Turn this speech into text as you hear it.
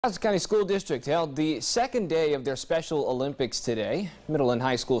Houston County School District held the second day of their Special Olympics today. Middle and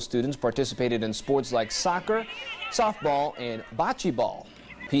high school students participated in sports like soccer, softball, and bocce ball.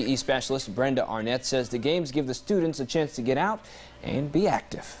 PE specialist Brenda Arnett says the games give the students a chance to get out and be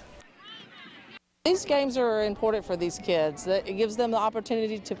active. These games are important for these kids. It gives them the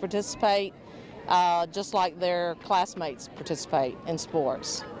opportunity to participate just like their classmates participate in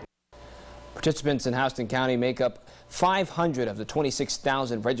sports. Participants in Houston County make up 500 of the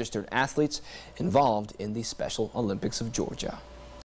 26,000 registered athletes involved in the Special Olympics of Georgia.